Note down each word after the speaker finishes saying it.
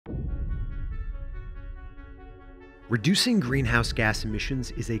Reducing greenhouse gas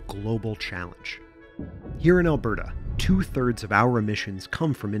emissions is a global challenge. Here in Alberta, 2/3 of our emissions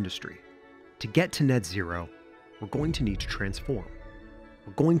come from industry. To get to net zero, we're going to need to transform.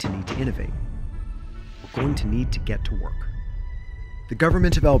 We're going to need to innovate. We're going to need to get to work. The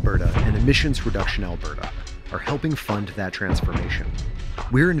Government of Alberta and Emissions Reduction Alberta are helping fund that transformation.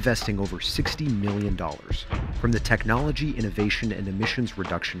 We're investing over $60 million from the Technology, Innovation and Emissions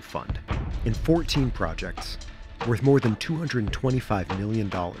Reduction Fund in 14 projects worth more than $225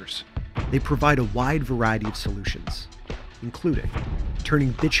 million. They provide a wide variety of solutions, including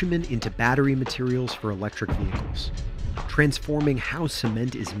turning bitumen into battery materials for electric vehicles, transforming how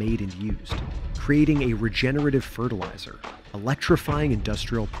cement is made and used, creating a regenerative fertilizer, electrifying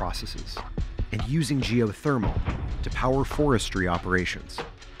industrial processes, and using geothermal to power forestry operations.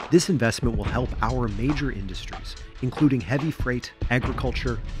 This investment will help our major industries, including heavy freight,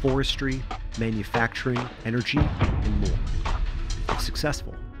 agriculture, forestry, manufacturing, energy, and more. If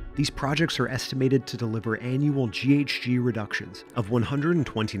successful, these projects are estimated to deliver annual GHG reductions of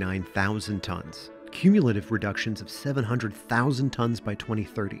 129,000 tons, cumulative reductions of 700,000 tons by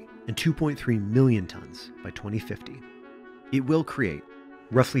 2030, and 2.3 million tons by 2050. It will create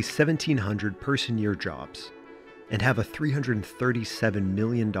roughly 1,700 person-year jobs and have a $337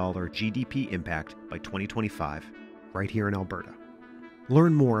 million GDP impact by 2025, right here in Alberta.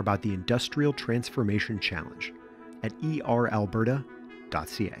 Learn more about the Industrial Transformation Challenge at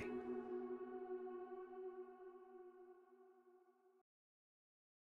eralberta.ca.